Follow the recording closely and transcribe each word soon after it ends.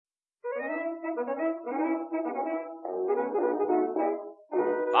Boys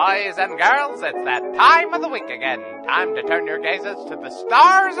and girls, it's that time of the week again. Time to turn your gazes to the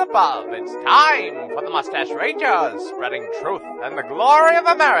stars above. It's time for the Mustache Rangers, spreading truth and the glory of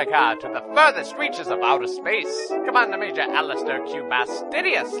America to the furthest reaches of outer space. Commander Major Alistair Q.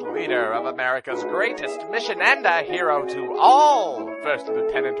 Bastidius, leader of America's greatest mission and a hero to all. First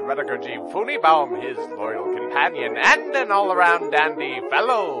Lieutenant Rediger G. Funeybaum, his loyal companion and an all-around dandy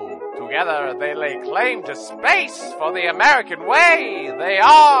fellow. Together, they lay claim to space for the American way. They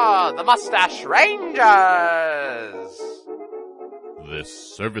are the Mustache Rangers.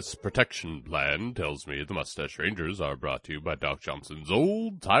 This service protection plan tells me the Mustache Rangers are brought to you by Doc Johnson's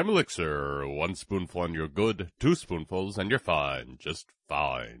Old Time Elixir. 1 spoonful and you're good, 2 spoonfuls and you're fine, just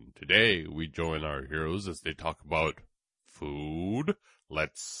fine. Today, we join our heroes as they talk about food.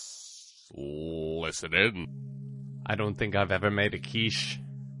 Let's listen in. I don't think I've ever made a quiche.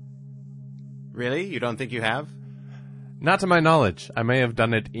 Really? You don't think you have? Not to my knowledge. I may have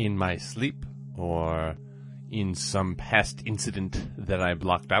done it in my sleep, or in some past incident that I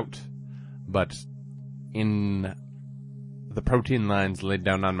blocked out. But in the protein lines laid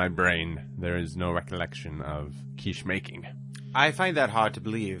down on my brain, there is no recollection of quiche making. I find that hard to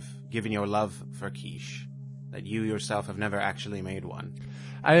believe, given your love for quiche, that you yourself have never actually made one.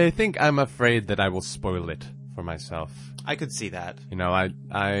 I think I'm afraid that I will spoil it for myself. I could see that. You know,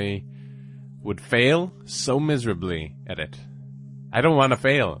 I would fail so miserably at it. I don't want to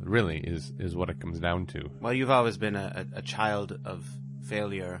fail, really, is what it comes down to. Well, you've always been a child of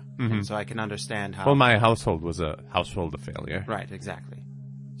failure, and so I can understand how... Well, my household was a household of failure. Right, exactly.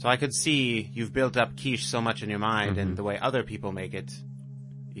 So I could see you've built up quiche so much in your mind, and the way other people make it,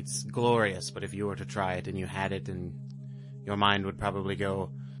 it's glorious, but if you were to try it and you had it, and your mind would probably go,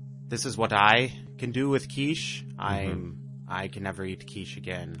 this is what I can do with quiche, I can never eat quiche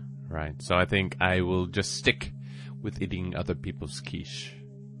again. Right, so I think I will just stick with eating other people's quiche.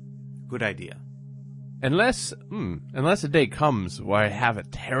 Good idea. Unless a day comes where I have a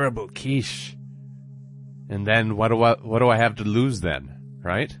terrible quiche, and then what do I have to lose then?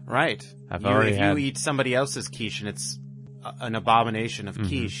 Right? Right. If you eat somebody else's quiche and it's an abomination of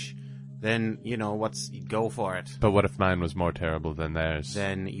quiche, then go for it. But what if mine was more terrible than theirs?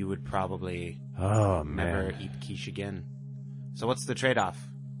 Then you would probably never eat quiche again. So what's the trade-off?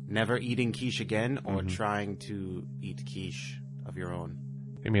 Never eating quiche again, or trying to eat quiche of your own?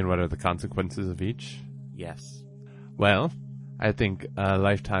 You mean what are the consequences of each? Yes. Well, I think a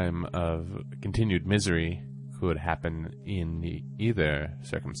lifetime of continued misery could happen in either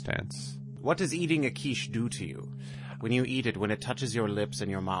circumstance. What does eating a quiche do to you? When you eat it, when it touches your lips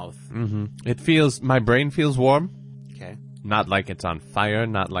and your mouth? My brain feels warm. Okay. Not like it's on fire,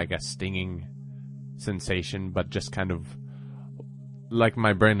 not like a stinging sensation, but just kind of like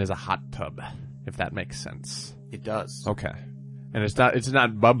my brain is a hot tub, if that makes sense. It does. Okay. And it's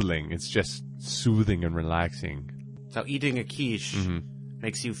not bubbling, it's just soothing and relaxing. So eating a quiche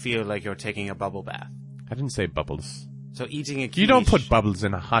makes you feel like you're taking a bubble bath. I didn't say bubbles. So eating a quiche... You don't put bubbles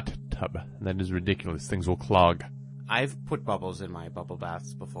in a hot tub. That is ridiculous. Things will clog. I've put bubbles in my bubble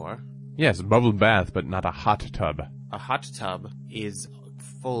baths before. Yes, a bubble bath, but not a hot tub. A hot tub is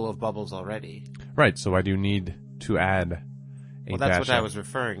full of bubbles already. Right, so why do you need to add... Well, that's what I was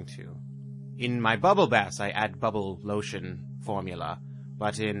referring to. In my bubble baths, I add bubble lotion formula,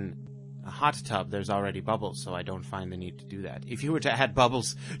 but in a hot tub, there's already bubbles, so I don't find the need to do that. If you were to add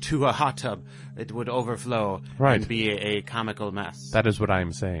bubbles to a hot tub, it would overflow and be a comical mess. That is what I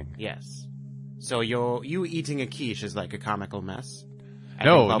am saying. Yes. So you eating a quiche is like a comical mess?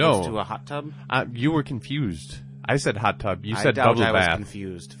 No. Bubbles to a hot tub? You were confused. I said hot tub. You said bubble bath. I was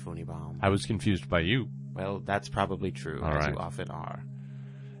confused, Funeybaum. I was confused by you. Well, that's probably true, as you often are.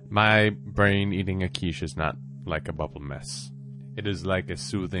 My brain eating a quiche is not like a bubble mess. It is like a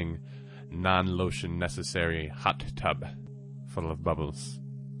soothing, non-lotion necessary hot tub full of bubbles.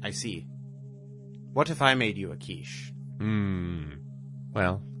 I see. What if I made you a quiche?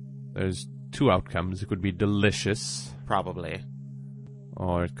 Well, there's 2 outcomes. It could be delicious. Probably.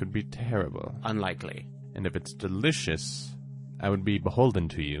 Or it could be terrible. Unlikely. And if it's delicious, I would be beholden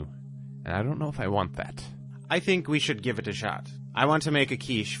to you. And I don't know if I want that. I think we should give it a shot. I want to make a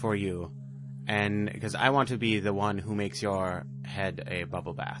quiche for you, and because I want to be the one who makes your head a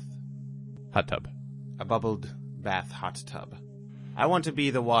bubble bath. Hot tub. A bubbled bath hot tub. I want to be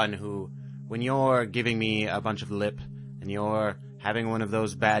the one who, when you're giving me a bunch of lip, and you're having one of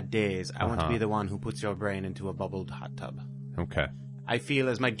those bad days, I want to be the one who puts your brain into a bubbled hot tub. Okay. I feel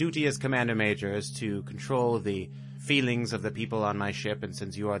as my duty as Commander Major is to control the feelings of the people on my ship, and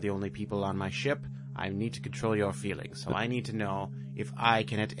since you are the only people on my ship, I need to control your feelings. So I need to know if I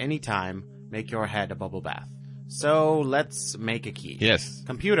can at any time make your head a bubble bath. So let's make a quiche. Yes.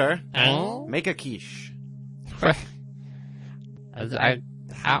 Computer, make a quiche.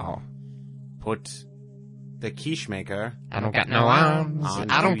 How? Put the quiche maker. I don't got no arms.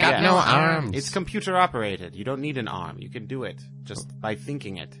 I don't got no arms. It's computer operated. You don't need an arm. You can do it just by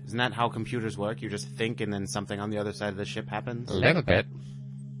thinking it. Isn't that how computers work? You just think and then something on the other side of the ship happens? A little bit.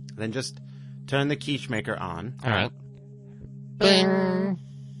 Then just turn the quiche maker on. All right. Bing.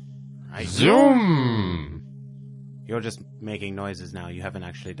 Right. Zoom. You're just making noises now. You haven't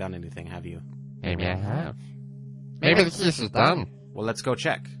actually done anything, have you? Maybe I have. Maybe the quiche is done. Well, let's go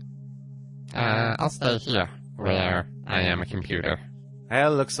check. I'll stay here, where I am a computer.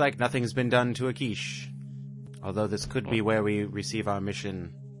 Well, looks like nothing's been done to a quiche. Although this could be where we receive our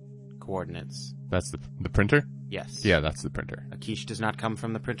mission coordinates. That's the printer? Yes. Yeah, that's the printer. A quiche does not come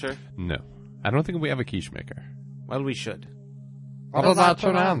from the printer? No. I don't think we have a quiche maker. Well, we should. What does that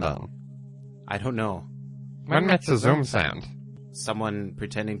turn on, then? I don't know. What makes a zoom sound? Someone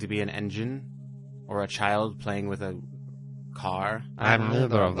pretending to be an engine? Or a child playing with a car? I'm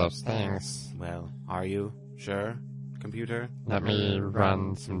neither of those things. Well, are you? Sure? Computer? Let me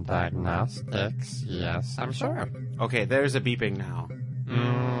run some diagnostics. Yes, I'm sure. Okay, there's a beeping now.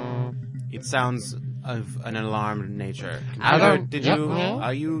 It sounds of an alarmed nature. Computer,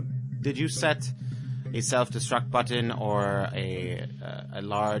 did you set a self-destruct button or a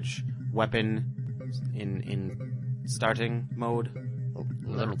large weapon in starting mode?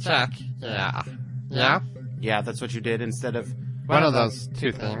 Let me check. Yeah. Yeah? Yeah, that's what you did instead of... One of those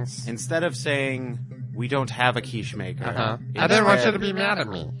two things. Instead of saying, we don't have a quiche maker. I didn't want you to be mad at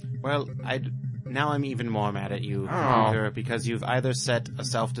me. Well, now I'm even more mad at you, computer, because you've either set a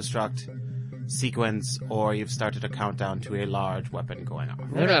self-destruct sequence or you've started a countdown to a large weapon going off.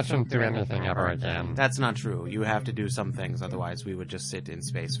 Maybe I shouldn't do anything ever again. That's not true. You have to do some things, otherwise we would just sit in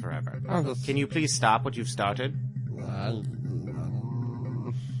space forever. Oh, Can you please stop what you've started?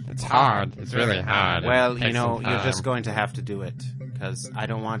 It's hard. It's really hard. Well, you're just going to have to do it, because I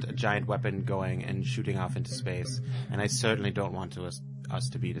don't want a giant weapon going and shooting off into space, and I certainly don't want us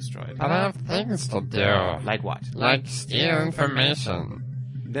to be destroyed. But I have things to do. Like what? Like steal information.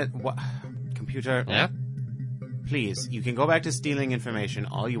 Computer? Yeah? Please, you can go back to stealing information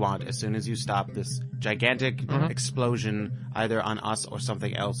all you want as soon as you stop this gigantic explosion either on us or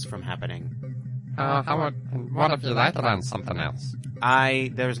something else from happening. What if you light it on something else?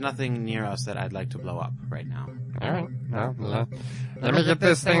 There's nothing near us that I'd like to blow up right now. Alright, well, let me get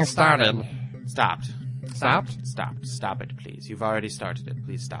this thing started. Stopped. Stopped? Stopped. Stop it, please. You've already started it.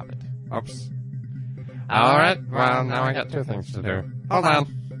 Please stop it. Oops. Alright, well, now I got two things to do. Hold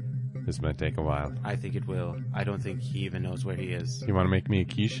on. This might take a while. I think it will. I don't think he even knows where he is. You want to make me a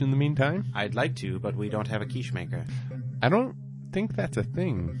quiche in the meantime? I'd like to, but we don't have a quiche maker. I don't think that's a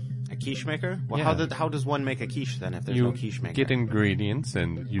thing. A quiche maker? Well, Yeah. how does one make a quiche then if there's no quiche maker? Get ingredients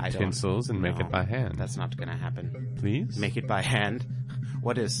and utensils and make it by hand. That's not going to happen. Please? Make it by hand?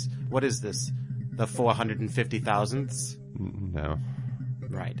 What is this? The 450,000ths? No.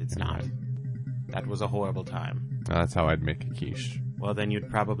 Right, it's not. That was a horrible time. That's how I'd make a quiche. Well, then you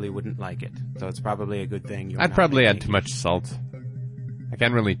probably wouldn't like it. So it's probably a good thing you're I'd not probably making add too much salt. I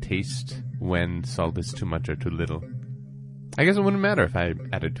can't really taste when salt is too much or too little. I guess it wouldn't matter if I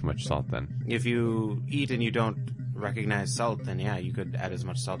added too much salt then. If you eat and you don't recognize salt, then yeah, you could add as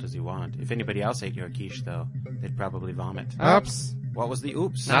much salt as you want. If anybody else ate your quiche, though, they'd probably vomit. Oops. What was the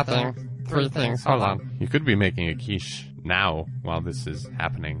oops? Nothing. Three things. Hold on. You could be making a quiche now while this is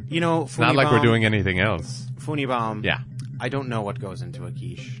happening. You know, It's not like we're doing anything else. Funibomb. Yeah. I don't know what goes into a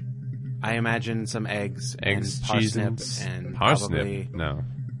quiche. I imagine some eggs and cheese, parsnip and parsnip. No.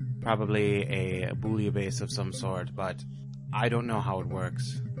 probably a bouillabaisse of some sort, but I don't know how it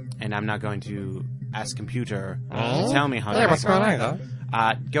works. And I'm not going to ask computer to tell me how to Hey, make what's it. going on,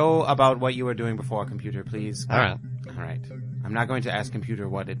 though? Go about what you were doing before, computer, please. All right. All right. I'm not going to ask computer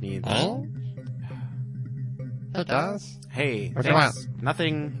what it needs. It does. Hey, What do you thanks.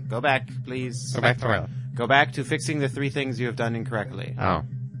 Nothing. Go back, please. Go back to where? Go back to fixing the 3 things you have done incorrectly. Oh.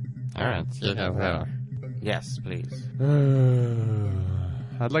 All right. See you guys later. Yes, please.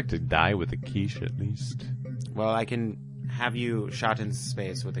 I'd like to die with a quiche at least. Well, I can have you shot into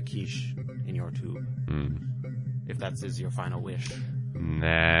space with a quiche in your tube. If that is your final wish.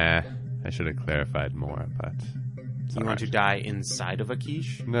 Nah. I should have clarified more, but... You want to die inside of a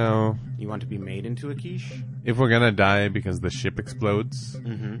quiche? No. You want to be made into a quiche? If we're gonna die because the ship explodes,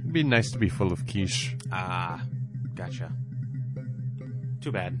 Mm-hmm. it'd be nice to be full of quiche. Ah, gotcha.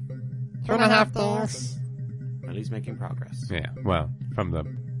 Too bad. 2.5 things. At least making progress. Yeah, well, from the...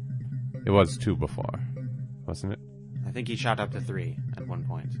 It was 2 before, wasn't it? I think he shot up to 3 at one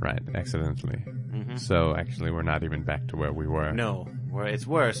point. Right, accidentally. Mm-hmm. So actually we're not even back to where we were. No, it's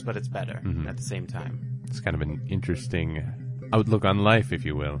worse, but it's better Mhm. at the same time. It's kind of an interesting outlook on life, if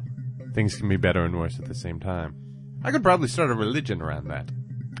you will. Things can be better and worse at the same time. I could probably start a religion around that.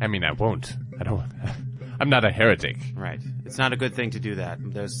 I mean, I won't. I don't... I'm not a heretic. Right. It's not a good thing to do that.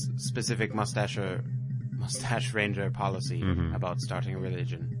 There's specific Mustache Ranger policy Mhm. about starting a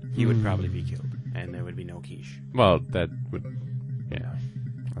religion. He would probably be killed, and there would be no quiche. Well, that would... Yeah.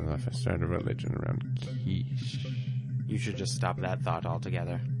 I don't know if I started a religion around quiche. You should just stop that thought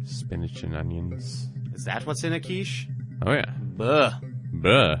altogether. Spinach and onions. Is that what's in a quiche? Oh, yeah. Buh.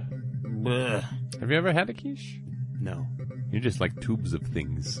 Buh. Buh. Have you ever had a quiche? No. You just like tubes of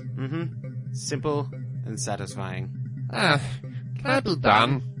things. Mm-hmm. Simple and satisfying. Can I be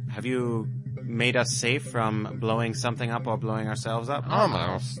done? Have you made us safe from blowing something up or blowing ourselves up?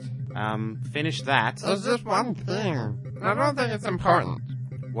 Almost. Finish that. There's just one thing. I don't think it's important.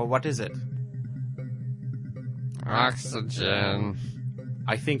 Well, what is it? Oxygen.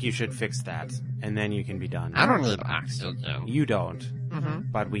 I think you should fix that, and then you can be done. I don't need oxygen. You don't,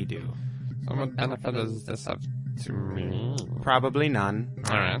 Mm-hmm. but we do. So what benefit is this up to me? Probably none.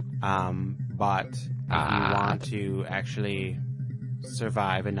 Alright. But if you want to actually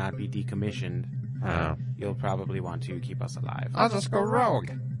survive and not be decommissioned, you'll probably want to keep us alive. I'll just go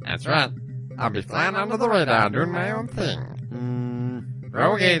rogue. That's right. I'll be flying under the radar doing my own thing.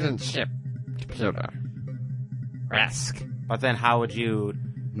 Rogue agent ship. Computer. Rask. But then how would you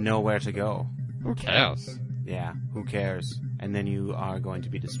know where to go? Who cares? Yeah, who cares? And then you are going to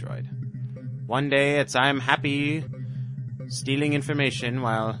be destroyed. One day it's I'm happy stealing information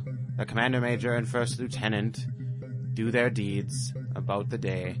while the Commander Major and First Lieutenant do their deeds about the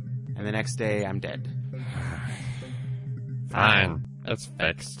day, and the next day I'm dead. Fine. It's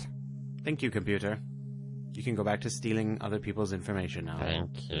fixed. Thank you, computer. You can go back to stealing other people's information now.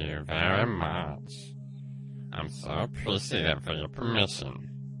 Thank you very much. I'm so appreciative for your permission.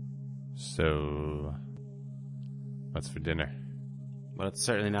 So, what's for dinner? Well, it's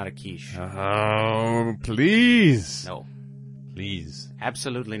certainly not a quiche. Oh, please. No, Please.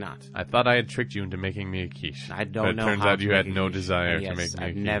 absolutely not. I thought I had tricked you into making me a quiche. I don't know But it turns how out to you make had a no quiche. desire Yes, to make me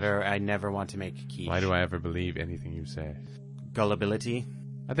a quiche. I never want to make a quiche. Why do I ever believe anything you say? Gullibility?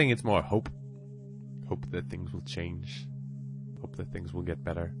 I think it's more hope. Hope that things will change. Hope that things will get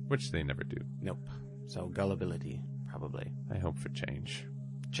better, which they never do. Nope. So gullibility, probably. I hope for change.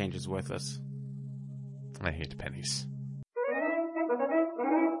 Change is worthless. I hate pennies.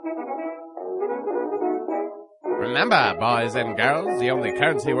 Remember, boys and girls, the only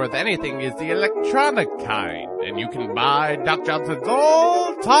currency worth anything is the electronic kind, and you can buy Doc Johnson's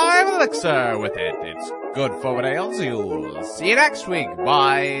old-time elixir with it. It's good for what ails you. See you next week,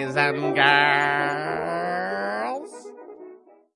 boys and girls.